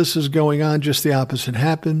 But while this is going on, just the opposite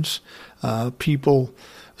happens. People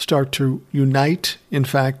start to unite. In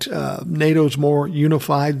fact, NATO's more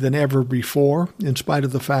unified than ever before, in spite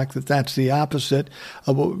of the fact that that's the opposite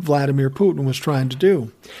of what Vladimir Putin was trying to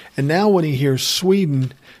do. And now when he hears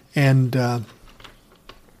Sweden and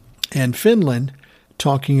Finland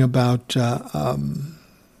talking about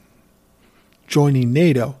joining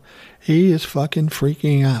NATO, he is fucking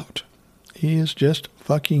freaking out. He is just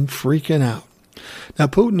fucking freaking out. Now,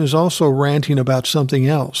 Putin is also ranting about something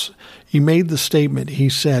else. He made the statement, he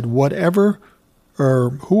said, whatever or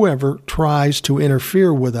whoever tries to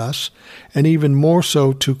interfere with us, and even more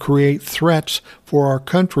so to create threats for our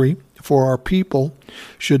country, for our people,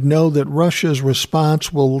 should know that Russia's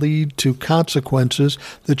response will lead to consequences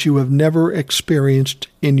that you have never experienced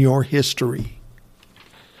in your history.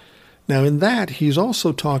 Now, in that, he's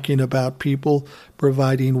also talking about people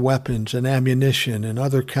providing weapons and ammunition and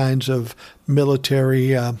other kinds of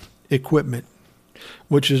military equipment,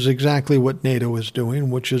 which is exactly what NATO is doing,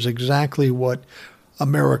 which is exactly what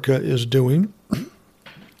America is doing.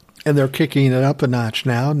 And they're kicking it up a notch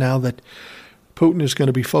now that Putin is going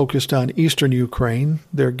to be focused on eastern Ukraine.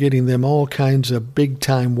 They're getting them all kinds of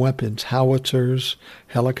big-time weapons, howitzers,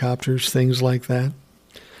 helicopters, things like that.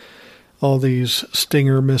 All these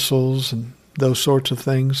Stinger missiles and those sorts of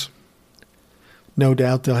things. No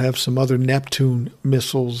doubt they'll have some other Neptune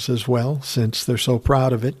missiles as well, since they're so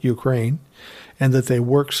proud of it, Ukraine, and that they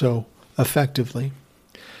work so effectively.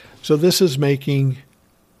 So this is making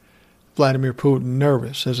Vladimir Putin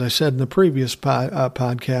nervous. As I said in the previous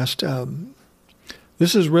podcast,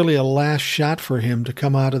 this is really a last shot for him to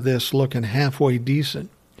come out of this looking halfway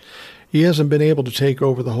decent. He hasn't been able to take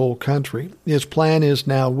over the whole country. His plan is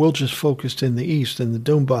now we'll just focus in the east, in the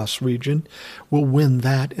Donbass region. We'll win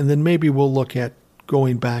that, and then maybe we'll look at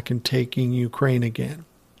going back and taking Ukraine again.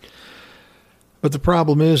 But the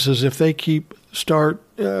problem is if they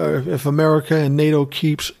if America and NATO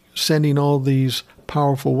keeps sending all these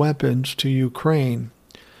powerful weapons to Ukraine,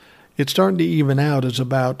 it's starting to even out as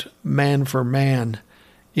about man for man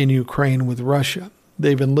in Ukraine with Russia.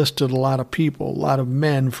 They've enlisted a lot of people, a lot of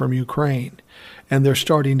men from Ukraine, and they're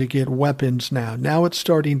starting to get weapons now. Now it's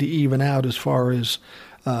starting to even out as far as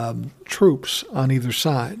troops on either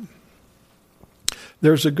side.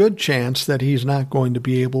 There's a good chance that he's not going to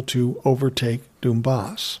be able to overtake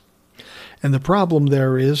Donbass. And the problem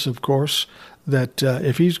there is, of course, that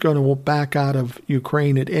if he's going to back out of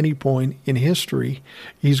Ukraine at any point in history,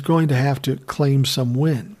 he's going to have to claim some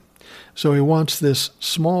win. So he wants this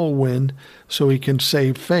small win so he can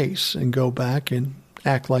save face and go back and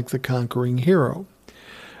act like the conquering hero.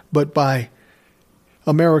 But by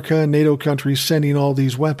America and NATO countries sending all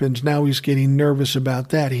these weapons, now he's getting nervous about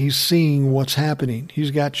that. He's seeing what's happening.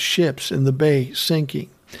 He's got ships in the bay sinking.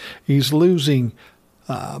 He's losing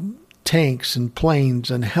tanks and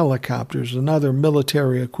planes and helicopters and other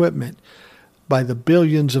military equipment by the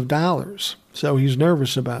billions of dollars. So he's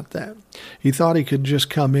nervous about that. He thought he could just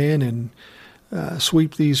come in and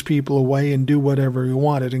sweep these people away and do whatever he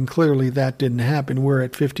wanted, and clearly that didn't happen. We're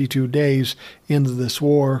at 52 days into this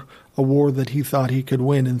war, a war that he thought he could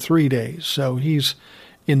win in 3 days. So he's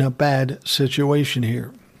in a bad situation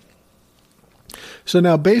here. So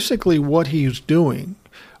now basically what he's doing,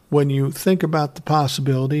 when you think about the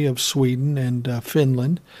possibility of Sweden and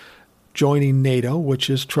Finland joining NATO, which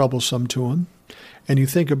is troublesome to him, and you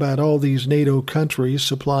think about all these NATO countries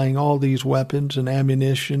supplying all these weapons and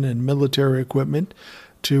ammunition and military equipment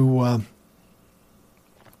to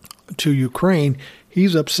Ukraine,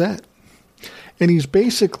 he's upset. And he's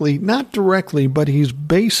basically, not directly, but he's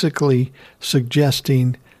basically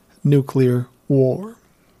suggesting nuclear war.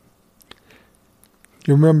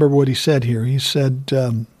 You remember what he said here. He said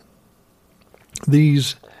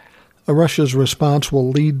Russia's response will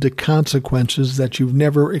lead to consequences that you've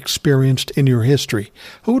never experienced in your history.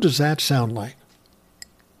 Who does that sound like?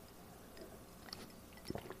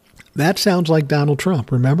 That sounds like Donald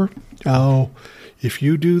Trump, remember? Oh, if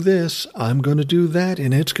you do this, I'm going to do that,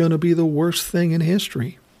 and it's going to be the worst thing in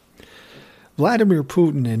history. Vladimir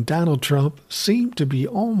Putin and Donald Trump seem to be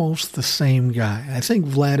almost the same guy. I think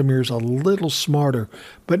Vladimir's a little smarter,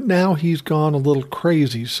 but now he's gone a little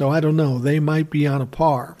crazy, so I don't know. They might be on a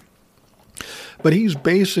par. But he's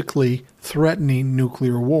basically threatening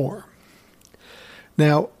nuclear war.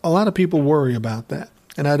 Now, a lot of people worry about that,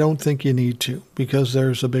 and I don't think you need to, because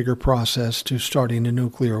there's a bigger process to starting a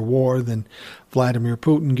nuclear war than Vladimir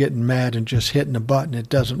Putin getting mad and just hitting a button. It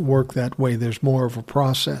doesn't work that way. There's more of a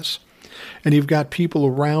process. And you've got people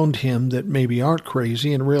around him that maybe aren't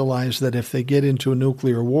crazy and realize that if they get into a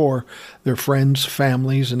nuclear war, their friends,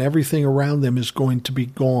 families, and everything around them is going to be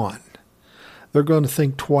gone. They're going to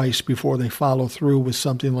think twice before they follow through with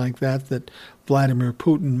something like that Vladimir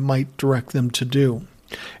Putin might direct them to do.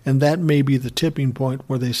 And that may be the tipping point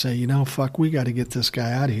where they say, fuck, we got to get this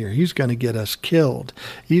guy out of here. He's going to get us killed.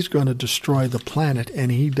 He's going to destroy the planet, and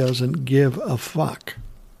he doesn't give a fuck.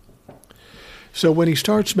 So when he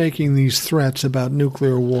starts making these threats about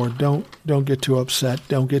nuclear war, don't get too upset.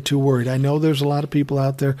 Don't get too worried. I know there's a lot of people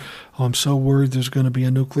out there, I'm so worried there's going to be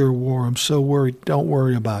a nuclear war. I'm so worried. Don't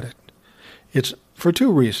worry about it. It's for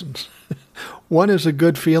two reasons. One is a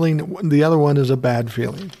good feeling. The other one is a bad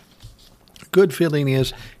feeling. Good feeling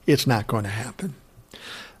is it's not going to happen.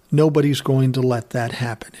 Nobody's going to let that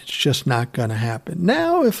happen. It's just not going to happen.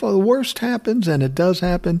 Now, if the worst happens, and it does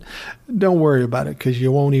happen, don't worry about it because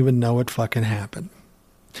you won't even know it fucking happened.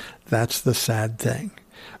 That's the sad thing.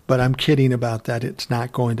 But I'm kidding about that. It's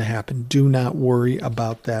not going to happen. Do not worry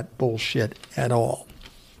about that bullshit at all.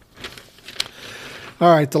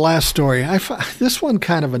 All right, the last story. This one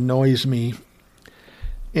kind of annoys me.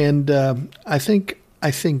 And I think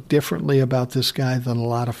differently about this guy than a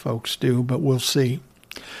lot of folks do, but we'll see.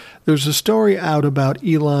 There's a story out about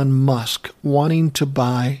Elon Musk wanting to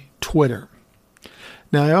buy Twitter.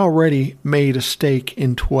 Now, I already made a stake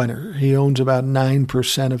in Twitter. He owns about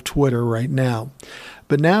 9% of Twitter right now.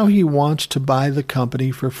 But now he wants to buy the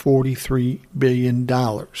company for $43 billion,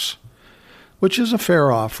 which is a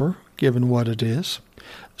fair offer, given what it is.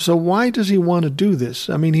 So why does he want to do this?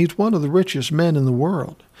 I mean, he's one of the richest men in the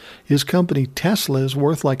world. His company, Tesla, is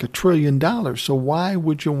worth like $1 trillion. So why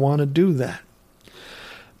would you want to do that?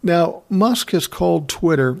 Now, Musk has called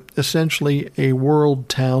Twitter essentially a world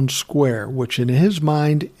town square, which in his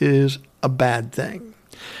mind is a bad thing.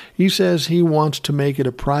 He says he wants to make it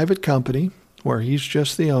a private company where he's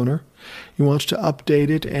just the owner. He wants to update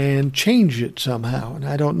it and change it somehow. And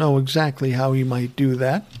I don't know exactly how he might do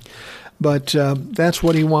that, but that's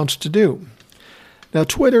what he wants to do. Now,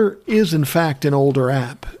 Twitter is, in fact, an older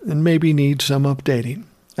app and maybe needs some updating.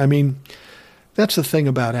 I mean, that's the thing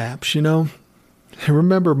about apps, you know.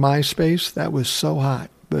 Remember MySpace? That was so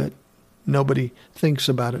hot, but nobody thinks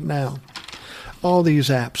about it now. All these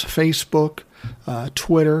apps, Facebook,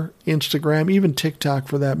 Twitter, Instagram, even TikTok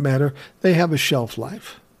for that matter, they have a shelf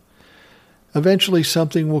life. Eventually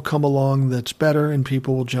something will come along that's better and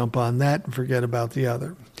people will jump on that and forget about the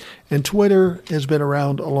other. And Twitter has been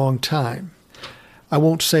around a long time. I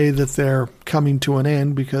won't say that they're coming to an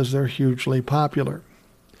end because they're hugely popular.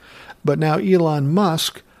 But now Elon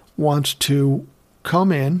Musk wants to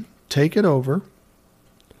come in, take it over,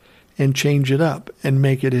 and change it up and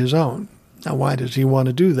make it his own. Now, why does he want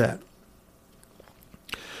to do that?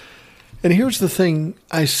 And here's the thing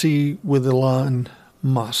I see with Elon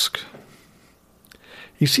Musk.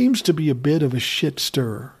 He seems to be a bit of a shit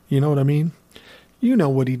stirrer. You know what I mean? You know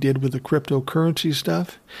what he did with the cryptocurrency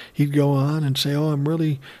stuff. He'd go on and say, oh, I'm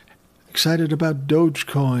really excited about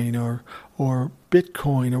Dogecoin or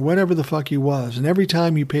Bitcoin or whatever the fuck he was. And every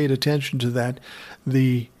time he paid attention to that,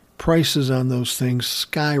 the prices on those things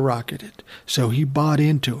skyrocketed. So he bought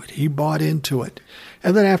into it.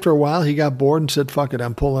 And then after a while, he got bored and said, fuck it,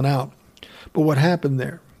 I'm pulling out. But what happened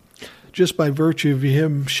there? Just by virtue of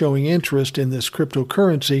him showing interest in this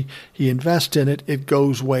cryptocurrency, he invests in it, it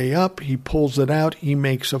goes way up, he pulls it out, he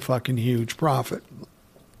makes a fucking huge profit.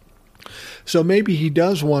 So maybe he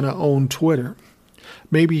does want to own Twitter.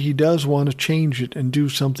 Maybe he does want to change it and do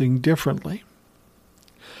something differently.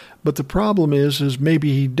 But the problem is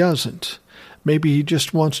maybe he doesn't. Maybe he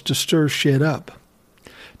just wants to stir shit up.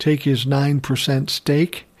 Take his 9%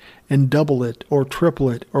 stake and double it or triple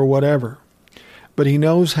it or whatever. But he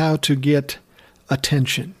knows how to get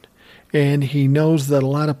attention. And he knows that a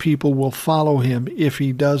lot of people will follow him if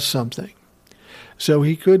he does something. So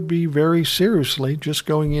he could be very seriously just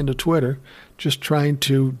going into Twitter, just trying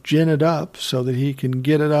to gin it up so that he can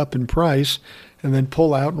get it up in price and then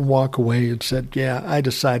pull out and walk away and said, yeah, I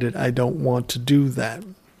decided I don't want to do that.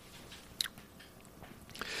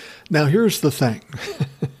 Now, here's the thing.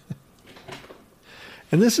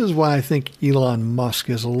 And this is why I think Elon Musk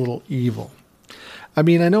is a little evil. I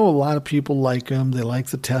mean, I know a lot of people like him. They like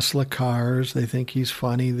the Tesla cars. They think he's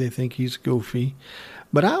funny. They think he's goofy.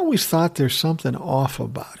 But I always thought there's something off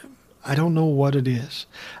about him. I don't know what it is.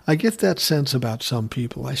 I get that sense about some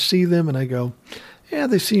people. I see them and I go, yeah,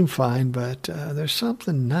 they seem fine, but there's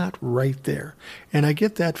something not right there. And I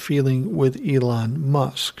get that feeling with Elon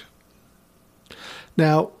Musk.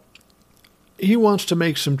 Now, he wants to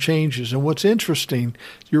make some changes. And what's interesting,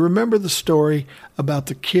 you remember the story about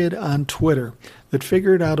the kid on Twitter that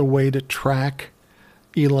figured out a way to track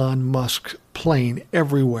Elon Musk's plane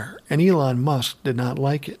everywhere. And Elon Musk did not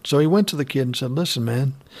like it. So he went to the kid and said, listen,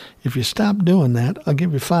 man, if you stop doing that, I'll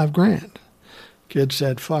give you $5,000. Kid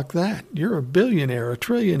said, fuck that. You're a billionaire, a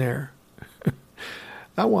trillionaire.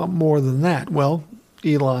 I want more than that. Well,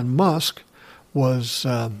 Elon Musk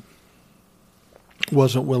wasn't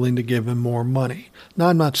willing to give him more money. Now,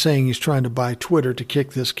 I'm not saying he's trying to buy Twitter to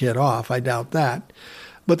kick this kid off. I doubt that.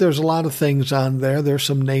 But there's a lot of things on there. There's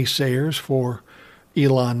some naysayers for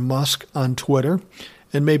Elon Musk on Twitter,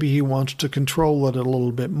 and maybe he wants to control it a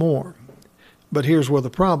little bit more. But here's where the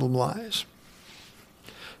problem lies.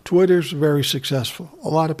 Twitter's very successful. A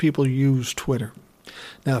lot of people use Twitter.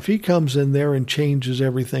 Now, if he comes in there and changes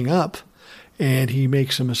everything up and he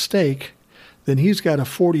makes a mistake, then he's got a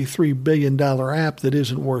 $43 billion app that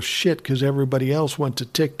isn't worth shit because everybody else went to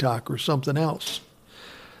TikTok or something else.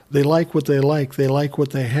 They like what they like. They like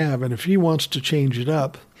what they have. And if he wants to change it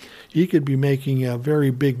up, He could be making a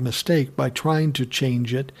very big mistake by trying to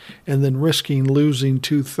change it and then risking losing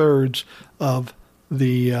 2/3 of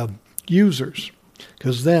the users,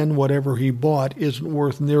 because then whatever he bought isn't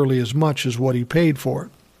worth nearly as much as what he paid for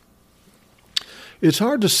it. It's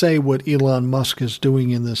hard to say what Elon Musk is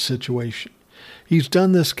doing in this situation. He's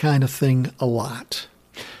done this kind of thing a lot.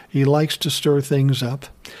 He likes to stir things up.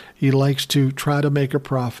 He likes to try to make a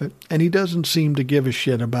profit, and he doesn't seem to give a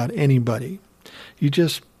shit about anybody. He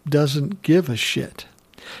just doesn't give a shit.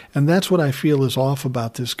 And that's what I feel is off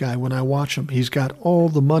about this guy when I watch him. He's got all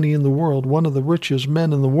the money in the world, one of the richest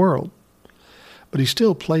men in the world. But he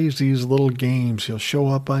still plays these little games. He'll show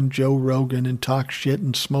up on Joe Rogan and talk shit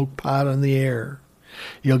and smoke pot on the air.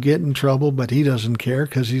 He'll get in trouble, but he doesn't care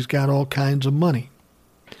because he's got all kinds of money.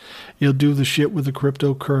 He'll do the shit with the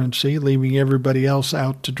cryptocurrency, leaving everybody else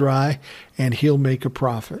out to dry, and he'll make a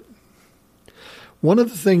profit. One of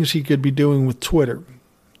the things he could be doing with Twitter,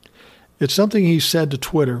 it's something he said to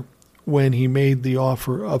Twitter when he made the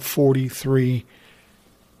offer of $43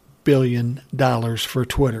 billion for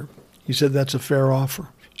Twitter. He said that's a fair offer.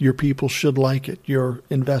 Your people should like it. Your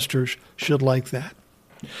investors should like that.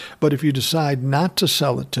 But if you decide not to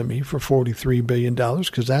sell it to me for $43 billion,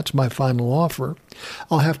 because that's my final offer,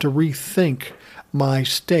 I'll have to rethink my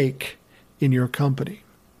stake in your company.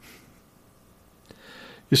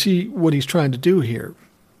 You see, what he's trying to do here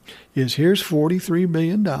is here's $43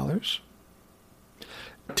 billion.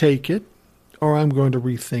 Take it, or I'm going to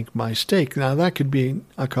rethink my stake. Now, that could be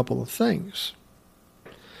a couple of things.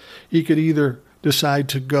 He could either decide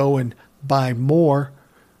to go and buy more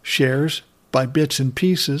shares by bits and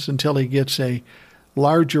pieces until he gets a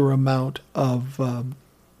larger amount of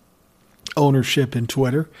ownership in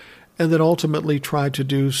Twitter, and then ultimately try to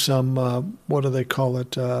do some, what do they call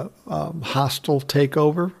it, hostile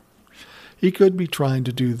takeover. He could be trying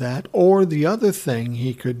to do that. Or the other thing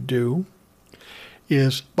he could do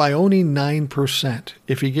is by owning 9%,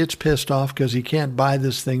 if he gets pissed off because he can't buy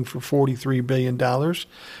this thing for $43 billion,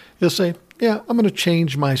 he'll say, yeah, I'm going to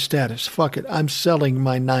change my status. Fuck it. I'm selling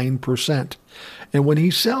my 9%. And when he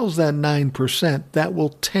sells that 9%, that will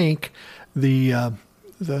tank the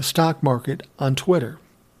stock market on Twitter.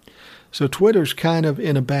 So Twitter's kind of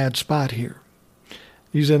in a bad spot here.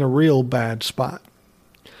 He's in a real bad spot.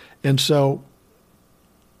 And so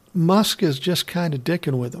Musk is just kind of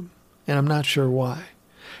dicking with him, and I'm not sure why.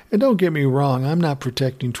 And don't get me wrong, I'm not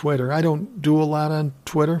protecting Twitter. I don't do a lot on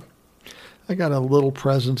Twitter. I got a little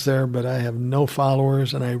presence there, but I have no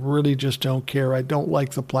followers, and I really just don't care. I don't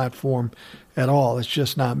like the platform at all. It's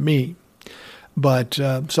just not me. But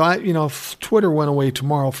so if Twitter went away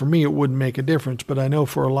tomorrow, for me, it wouldn't make a difference. But I know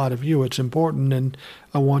for a lot of you, it's important, and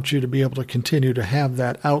I want you to be able to continue to have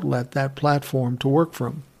that outlet, that platform to work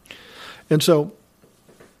from. And so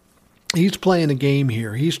he's playing a game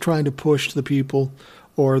here. He's trying to push the people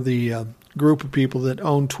or the group of people that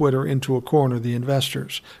own Twitter into a corner, the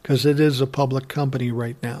investors, because it is a public company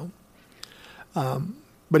right now.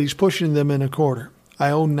 But he's pushing them in a corner.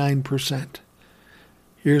 I own 9%.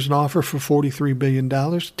 Here's an offer for $43 billion.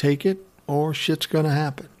 Take it, or shit's going to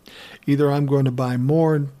happen. Either I'm going to buy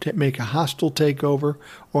more and make a hostile takeover,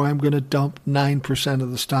 or I'm going to dump 9%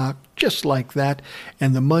 of the stock, just like that,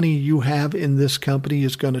 and the money you have in this company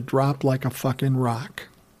is going to drop like a fucking rock.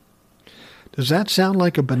 Does that sound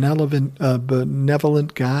like a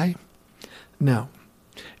benevolent guy? No.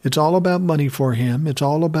 It's all about money for him. It's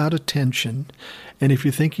all about attention. And if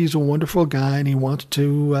you think he's a wonderful guy and he wants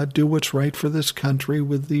to do what's right for this country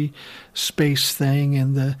with the space thing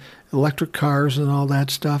and the electric cars and all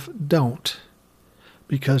that stuff, don't.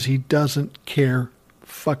 Because he doesn't care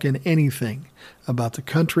fucking anything about the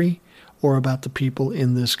country or about the people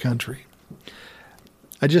in this country.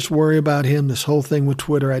 I just worry about him, this whole thing with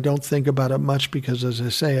Twitter. I don't think about it much because, as I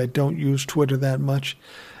say, I don't use Twitter that much.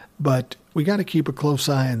 But we got to keep a close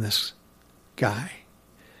eye on this guy.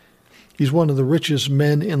 He's one of the richest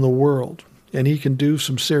men in the world, and he can do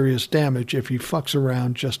some serious damage if he fucks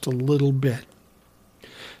around just a little bit.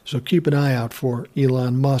 So keep an eye out for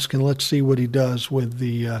Elon Musk, and let's see what he does with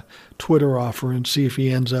the Twitter offer and see if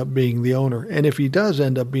he ends up being the owner. And if he does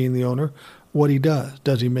end up being the owner, what he does.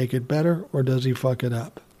 Does he make it better or does he fuck it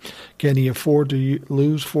up? Can he afford to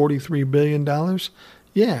lose $43 billion?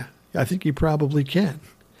 Yeah, I think he probably can.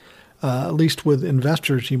 At least with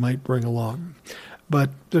investors he might bring along. But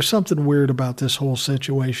there's something weird about this whole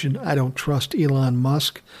situation. I don't trust Elon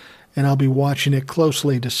Musk, and I'll be watching it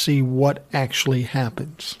closely to see what actually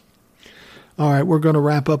happens. All right, we're going to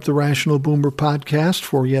wrap up the Rational Boomer podcast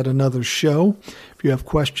for yet another show. If you have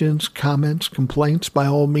questions, comments, complaints, by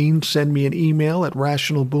all means, send me an email at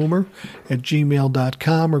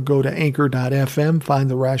rationalboomer@gmail.com or go to anchor.fm, find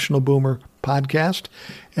the Rational Boomer podcast,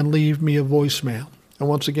 and leave me a voicemail. And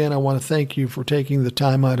once again, I want to thank you for taking the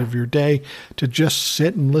time out of your day to just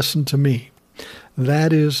sit and listen to me.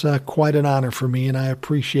 That is quite an honor for me, and I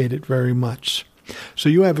appreciate it very much. So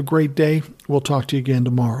you have a great day. We'll talk to you again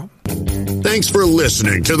tomorrow. Thanks for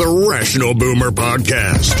listening to the Rational Boomer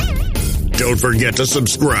podcast. Don't forget to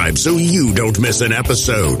subscribe so you don't miss an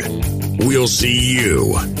episode. We'll see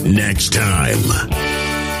you next time.